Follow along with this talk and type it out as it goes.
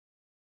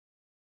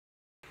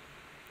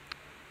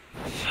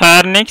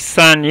Pharynx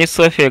and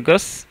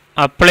esophagus,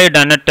 applied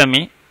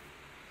anatomy.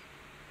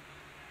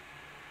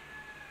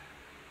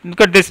 Look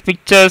at this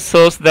picture,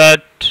 shows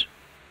that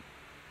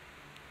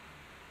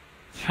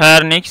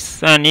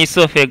pharynx and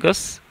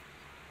esophagus.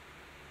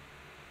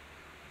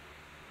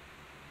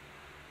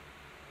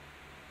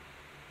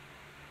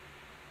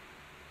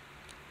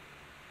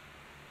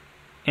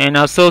 And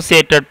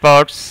associated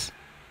parts,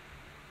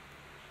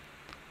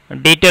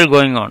 detail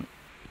going on.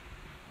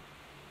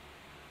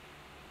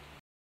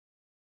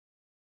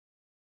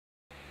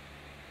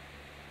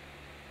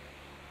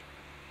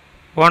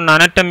 One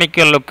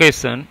anatomical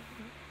location,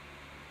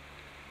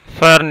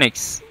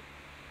 pharynx.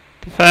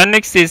 The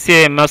pharynx is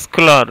a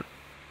muscular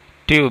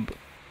tube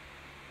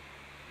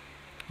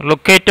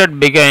located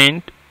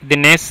behind the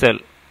nasal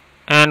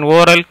and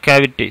oral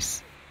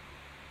cavities,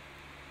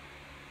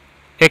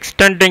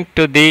 extending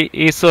to the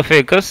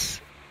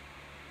esophagus.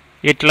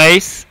 It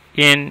lies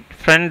in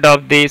front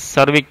of the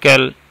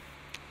cervical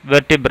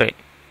vertebrae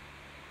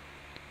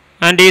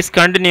and is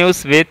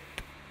continuous with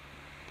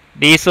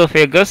the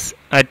esophagus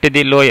at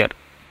the lower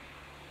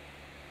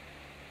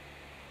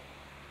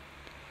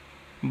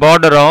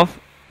border of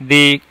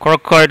the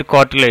coracoid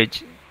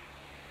cartilage.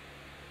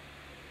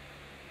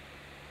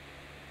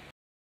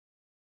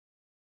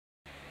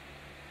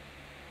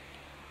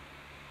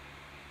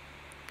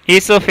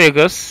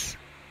 Esophagus,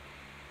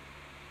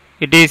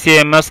 it is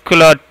a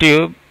muscular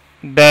tube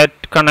that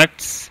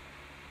connects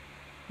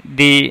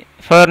the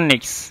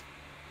pharynx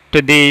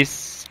to the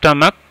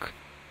stomach.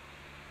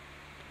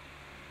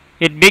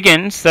 It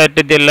begins at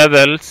the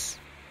levels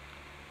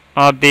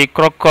of the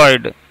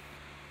coracoid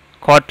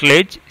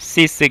cartilage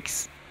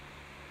C6,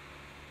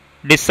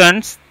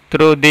 descends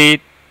through the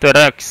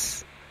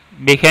thorax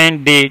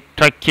behind the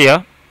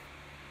trachea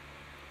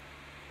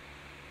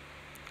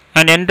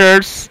and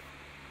enters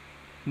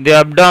the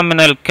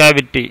abdominal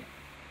cavity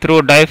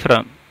through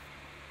diaphragm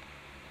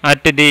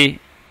at the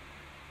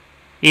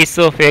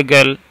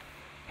esophageal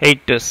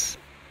hiatus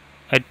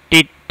at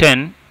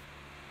T10,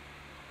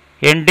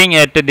 ending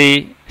at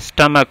the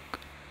stomach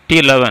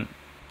T11.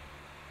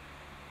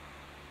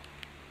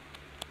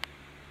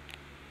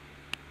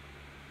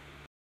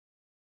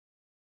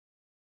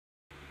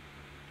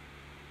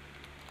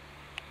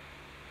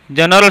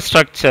 General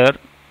structure,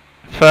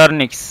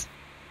 pharynx.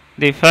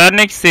 The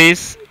pharynx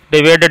is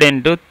divided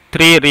into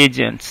three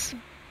regions.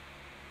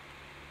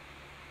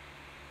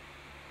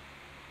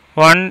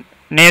 One,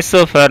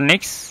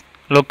 nasopharynx,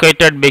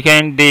 located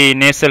behind the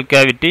nasal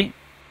cavity.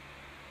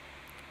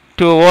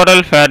 Two,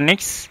 oral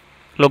pharynx,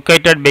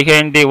 located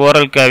behind the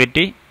oral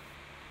cavity.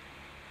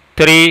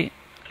 Three,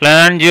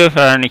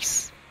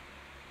 laryngopharynx,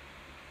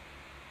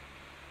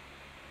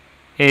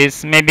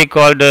 is maybe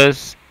called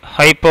as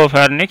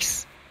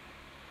hypopharynx,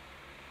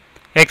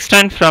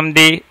 extend from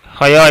the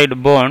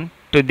hyoid bone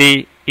to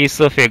the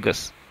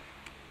esophagus.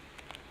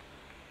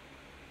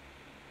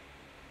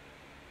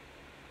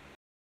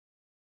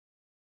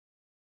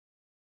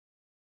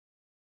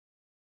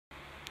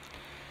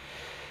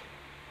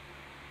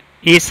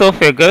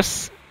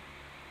 Esophagus,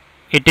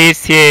 it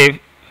is a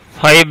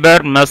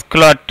fiber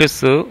muscular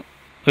tissue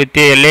with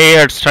a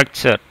layered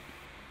structure.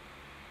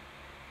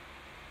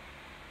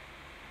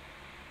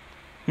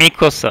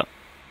 Mucosa,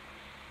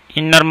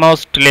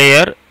 innermost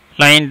layer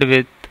lined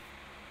with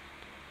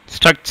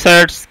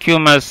structured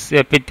squamous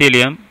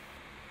epithelium.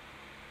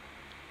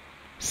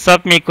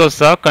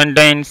 Submucosa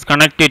contains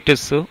connective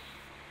tissue,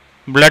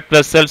 blood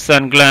vessels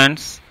and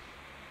glands.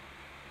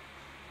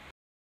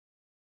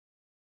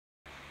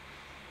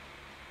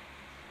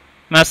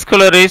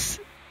 Muscularis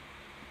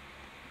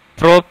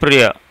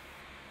propria,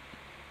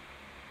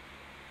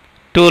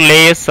 two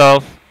layers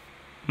of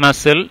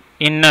muscle,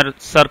 inner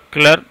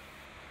circular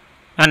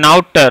and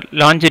outer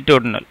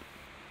longitudinal,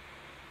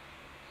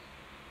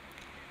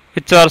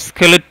 which are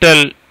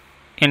skeletal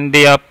in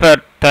the upper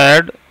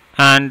third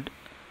and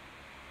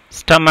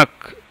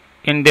stomach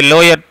in the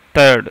lower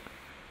third.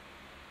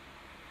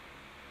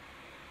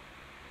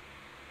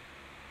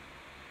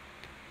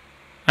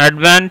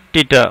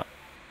 Adventita,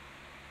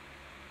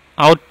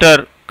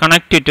 outer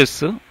connective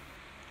tissue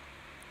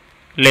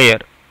layer.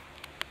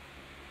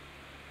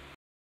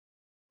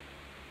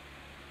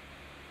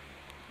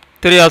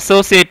 Three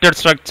associated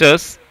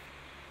structures,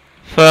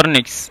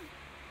 pharynx.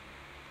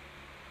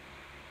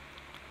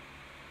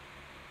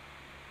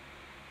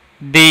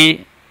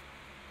 The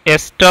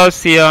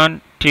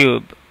Eustachian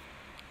tube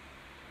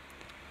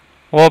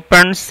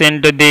opens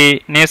into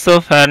the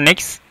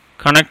nasopharynx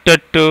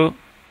connected to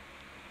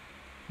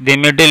the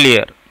middle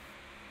ear.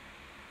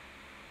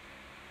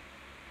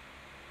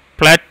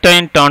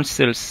 Palatine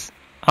tonsils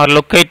are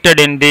located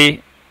in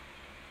the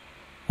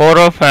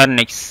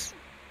oropharynx.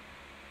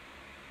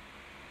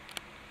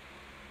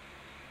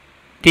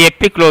 The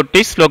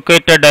epiglottis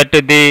located at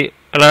the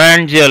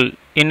laryngeal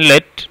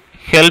inlet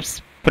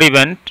helps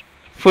prevent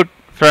food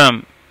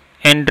from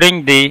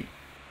entering the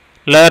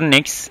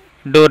larynx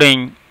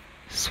during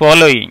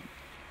swallowing.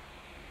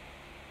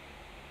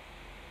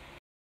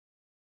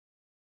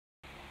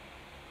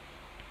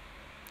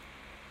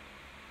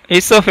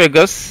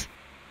 Esophagus,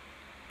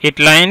 It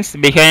lies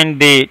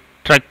behind the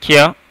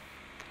trachea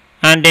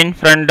and in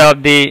front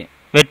of the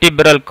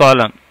vertebral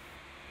column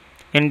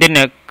in the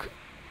neck.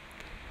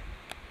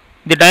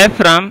 The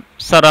diaphragm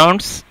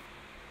surrounds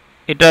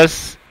it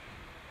as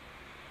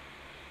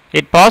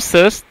it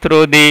passes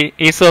through the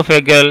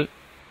esophageal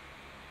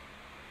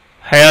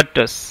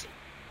hiatus.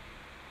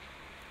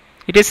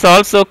 It is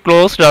also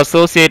closely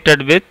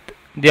associated with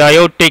the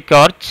aortic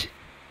arch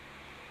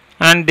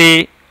and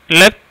the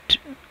left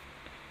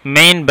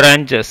main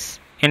branches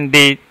in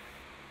the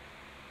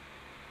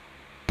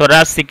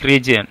thoracic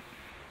region.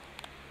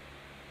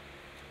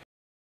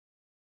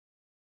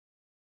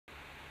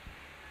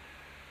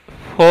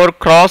 For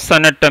cross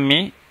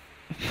anatomy,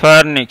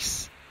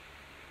 pharynx.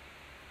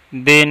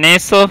 The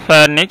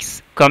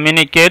nasopharynx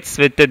communicates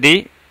with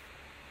the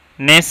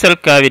nasal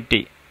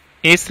cavity,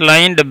 is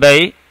lined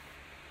by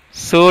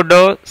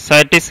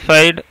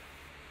pseudo-satisfied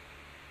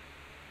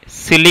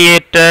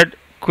ciliated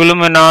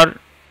columnar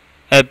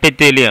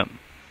epithelium.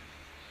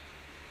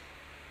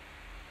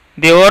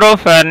 The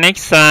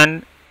oropharynx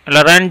and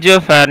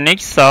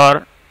laryngopharynx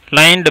are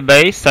lined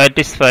by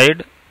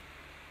satisfied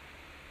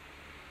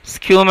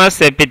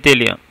squamous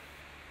epithelium,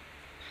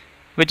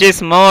 which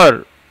is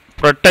more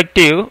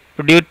protective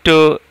due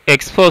to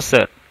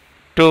exposure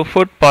to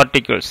food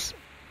particles.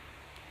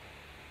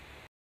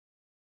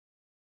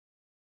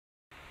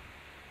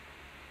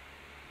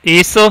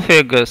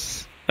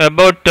 Esophagus.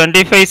 About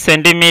 25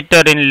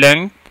 cm in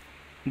length,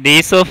 the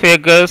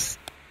esophagus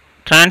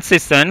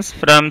transitions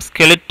from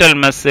skeletal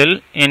muscle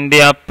in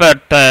the upper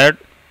third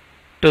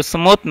to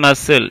smooth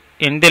muscle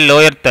in the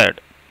lower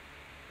third.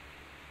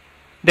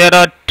 There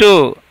are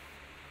two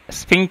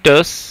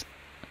sphincters.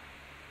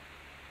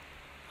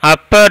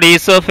 Upper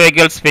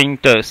esophageal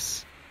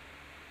sphincters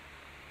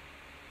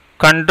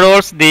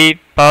controls the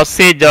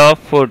passage of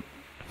food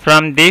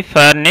from the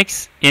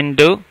pharynx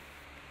into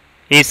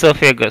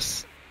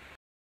esophagus.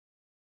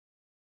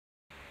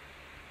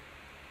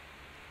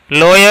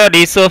 Lower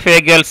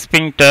esophageal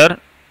sphincter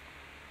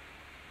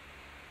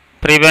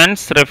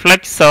prevents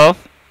reflux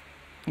of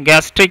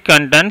gastric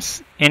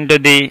contents into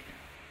the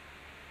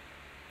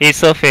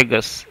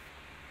esophagus.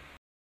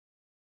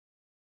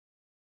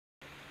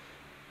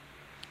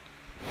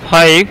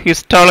 5.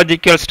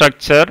 Histological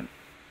structure.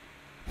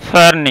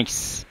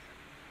 Pharynx.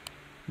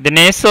 The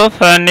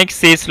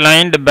nasopharynx is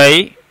lined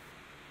by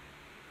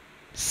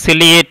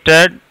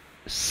ciliated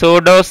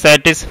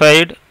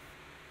pseudo-satisfied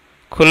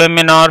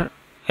columnar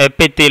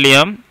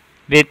epithelium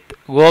with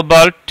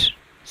cobalt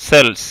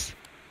cells.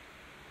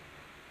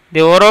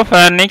 The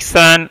oropharynx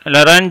and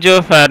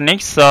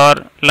laryngopharynx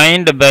are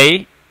lined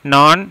by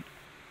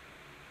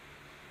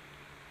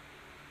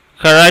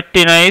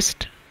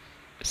non-keratinized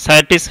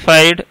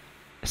satisfied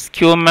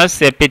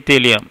squamous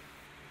epithelium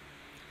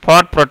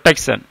for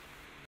protection.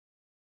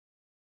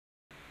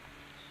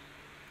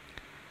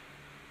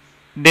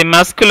 The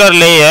muscular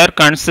layer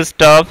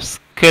consists of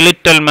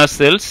skeletal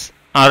muscles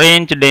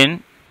arranged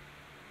in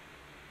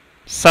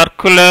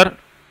circular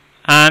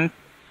and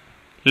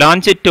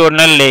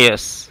longitudinal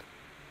layers.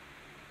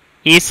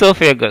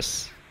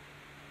 Esophagus.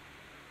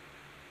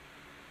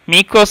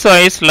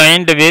 Mucosa is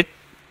lined with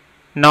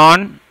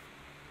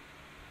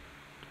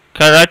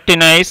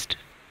non-keratinized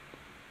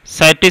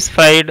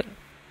satisfied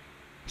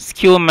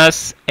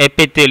squamous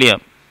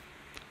epithelium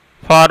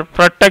for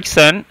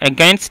protection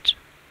against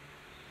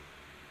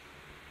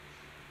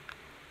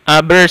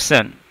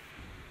abrasion.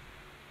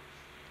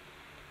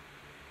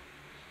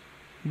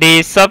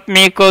 The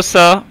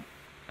submucosa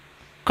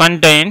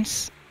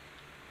contains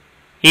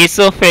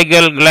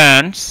esophageal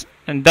glands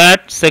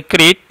that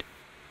secrete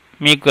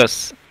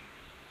mucus.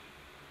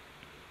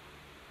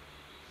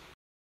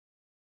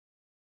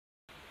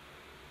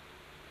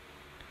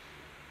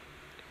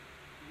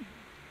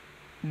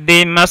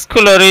 The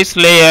muscularis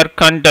layer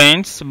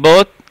contains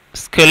both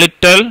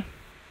skeletal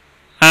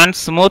and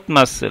smooth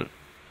muscle.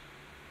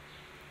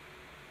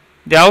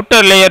 The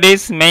outer layer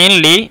is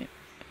mainly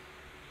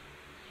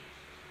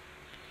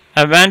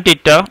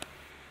avantita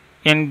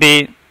in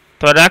the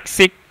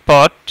thoracic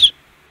part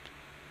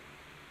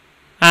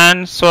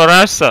and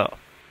sorasa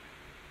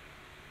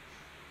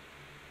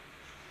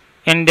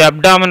in the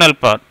abdominal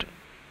part.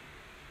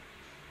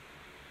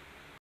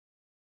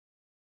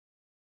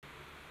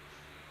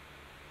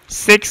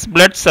 6.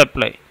 Blood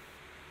supply.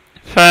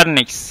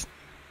 Pharynx.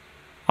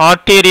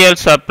 Arterial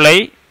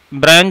supply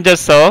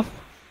branches of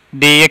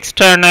the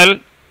external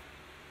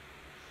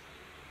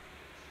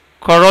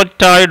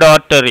carotid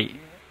artery,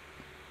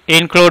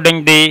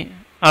 including the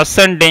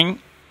ascending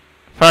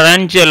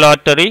pharyngeal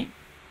artery,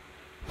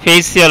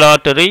 facial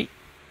artery,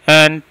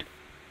 and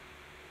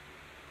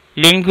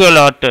lingual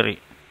artery.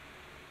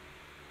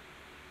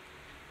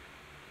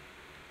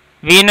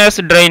 Venous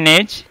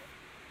drainage.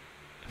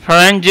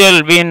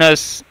 Pharyngeal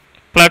venous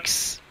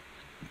plugs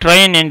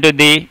drain into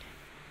the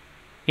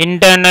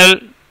internal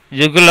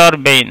jugular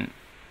vein.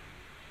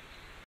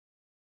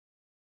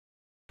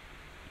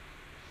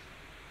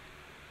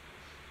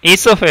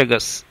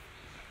 Esophagus.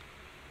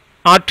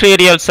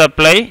 Arterial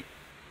supply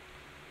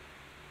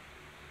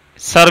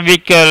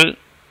cervical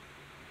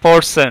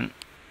portion,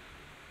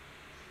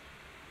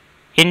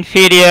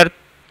 inferior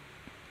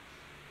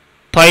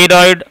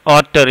thyroid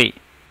artery.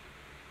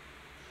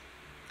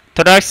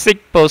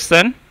 Thoracic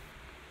portion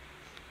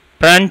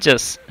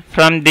branches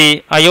from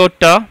the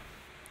aorta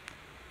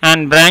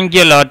and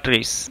branchial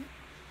arteries.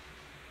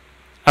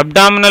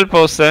 Abdominal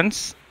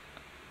portions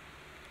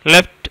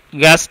left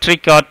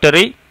gastric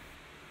artery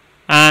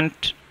and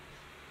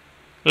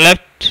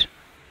left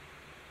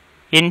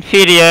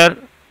inferior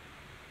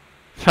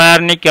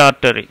pharynx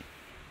artery.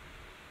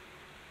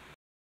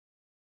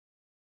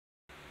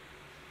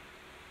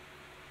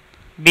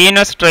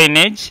 Venous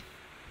drainage.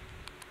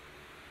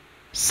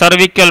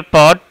 Cervical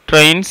part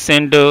drains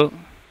into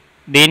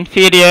the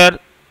inferior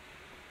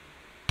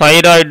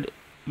thyroid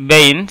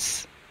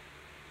veins.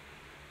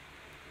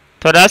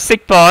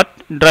 Thoracic part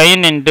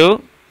drain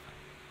into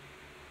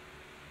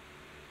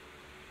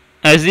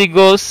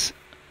asparagus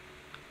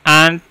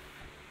and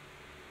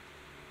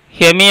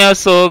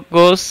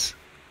hemiesophagus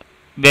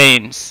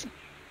veins.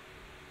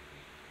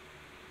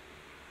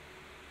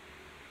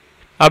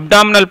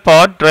 Abdominal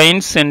part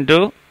drains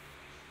into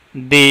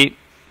the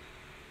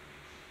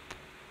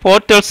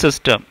portal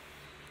system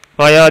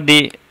via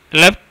the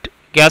left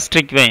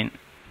gastric vein.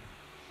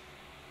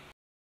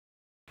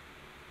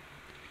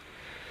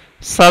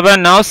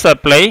 7. Nerve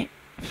supply.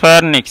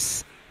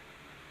 Pharynx.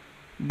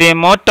 The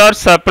motor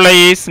supply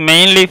is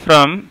mainly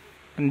from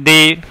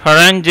the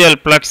pharyngeal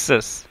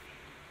plexus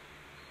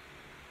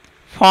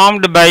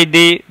formed by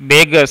the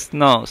vagus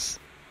nerves.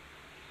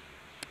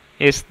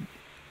 It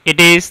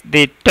is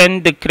the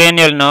 10th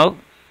cranial nerve,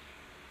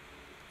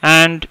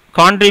 and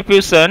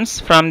contributions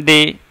from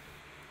the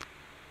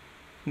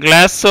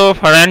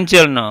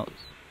glossopharyngeal nerve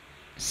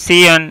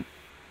C and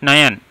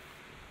 9.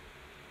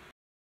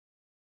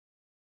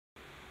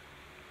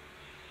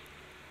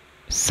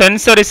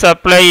 Sensory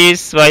supply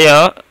is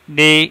via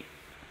the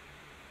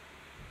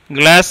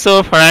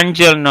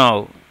glossopharyngeal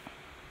nerve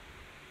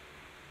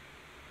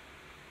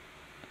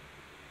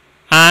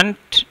and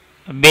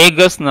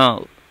vagus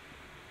nerve.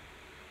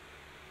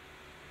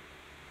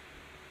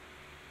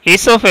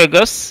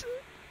 Esophagus.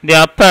 The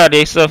upper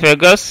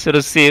esophagus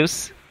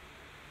receives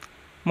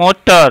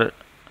motor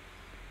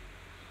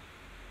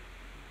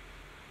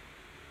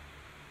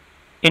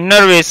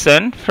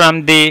innervation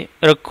from the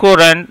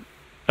recurrent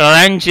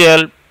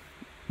laryngeal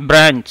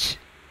branch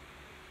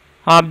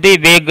of the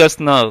vagus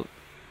nerve.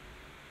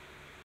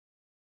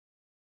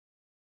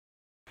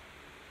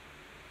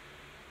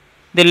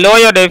 The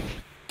lower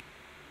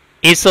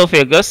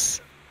esophagus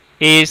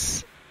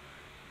is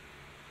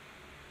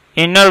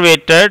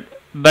innervated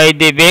by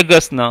the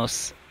vagus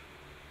nerves.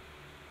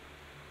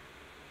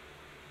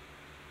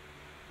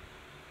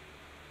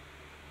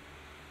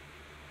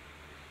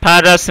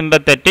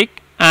 Parasympathetic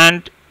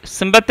and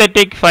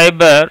sympathetic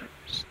fibers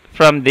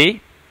from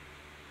the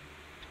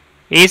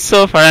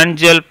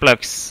esopharyngeal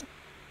plex.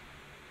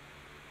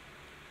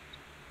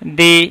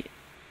 The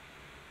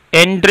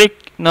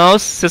enteric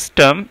nerve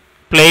system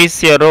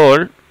plays a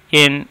role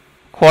in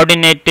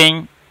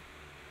coordinating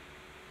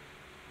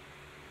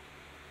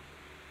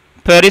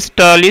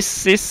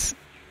peristalsis.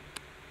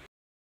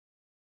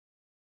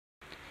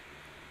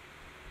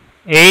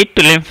 8.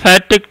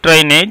 Lymphatic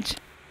drainage.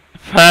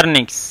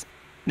 Pharynx.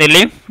 The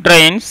lymph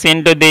drains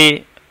into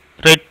the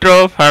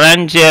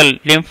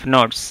retropharyngeal lymph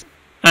nodes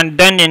and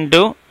then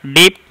into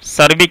deep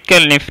cervical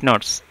lymph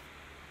nodes.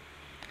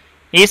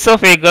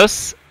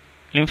 Esophagus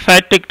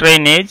lymphatic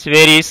drainage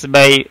varies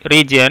by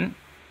region.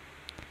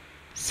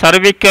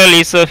 Cervical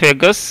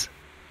esophagus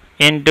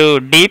into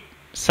deep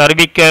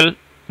cervical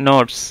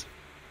nodes.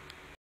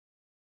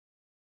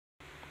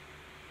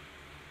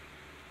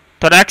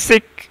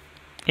 Thoracic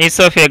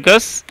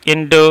esophagus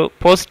into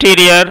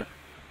posterior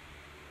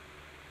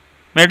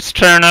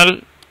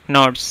midsternal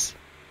nodes.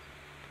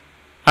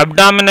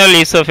 Abdominal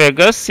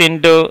esophagus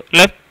into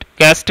left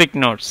gastric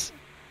nodes.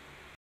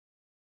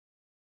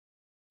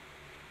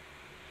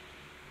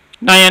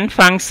 9.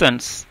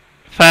 Functions.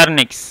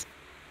 Pharynx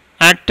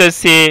acts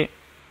as a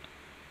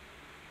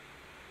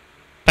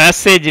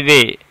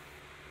passageway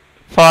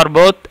for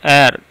both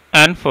air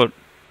and food.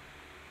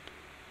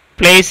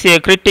 Plays a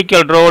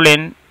critical role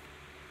in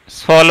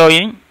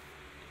swallowing,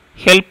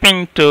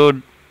 helping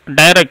to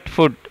direct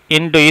food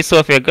into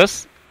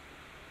esophagus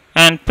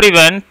and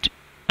prevent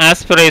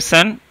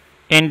aspiration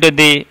into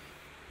the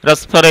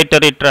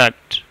respiratory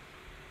tract.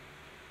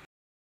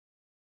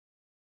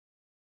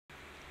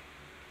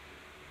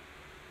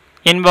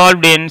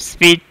 Involved in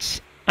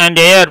speech and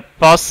air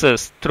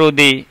passes through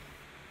the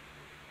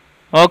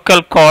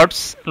vocal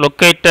cords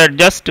located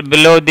just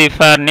below the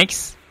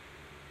pharynx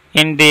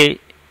in the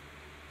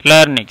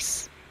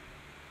larynx.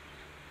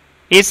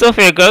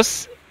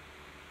 Esophagus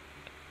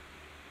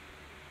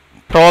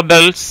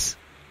propels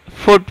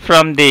food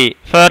from the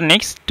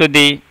pharynx to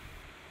the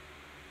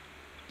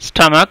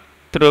stomach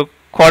through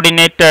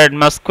coordinated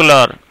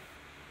muscular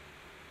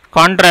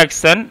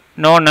contraction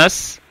known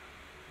as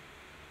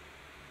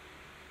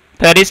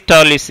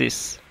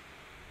peristalsis.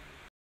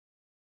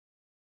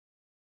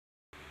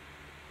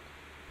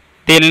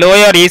 The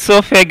lower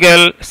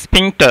esophageal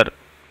sphincter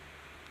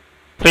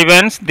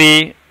prevents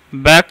the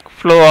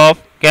backflow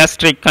of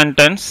gastric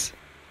contents,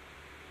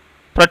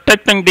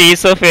 protecting the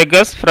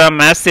esophagus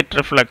from acid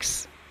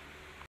reflux.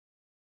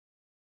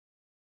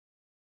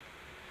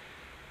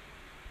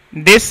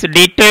 This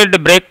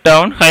detailed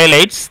breakdown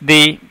highlights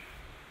the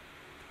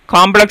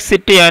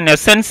complexity and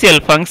essential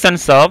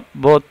functions of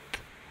both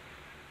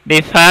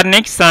the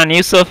pharynx and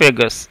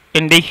esophagus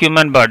in the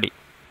human body,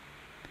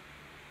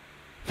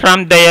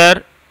 from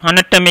their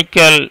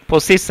anatomical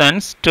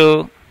positions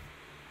to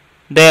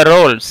their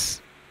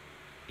roles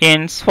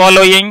in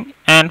swallowing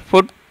and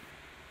food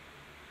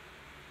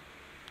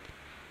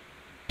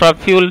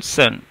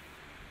propulsion.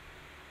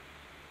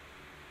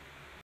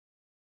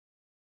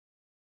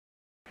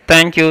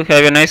 Thank you.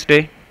 Have a nice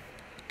day.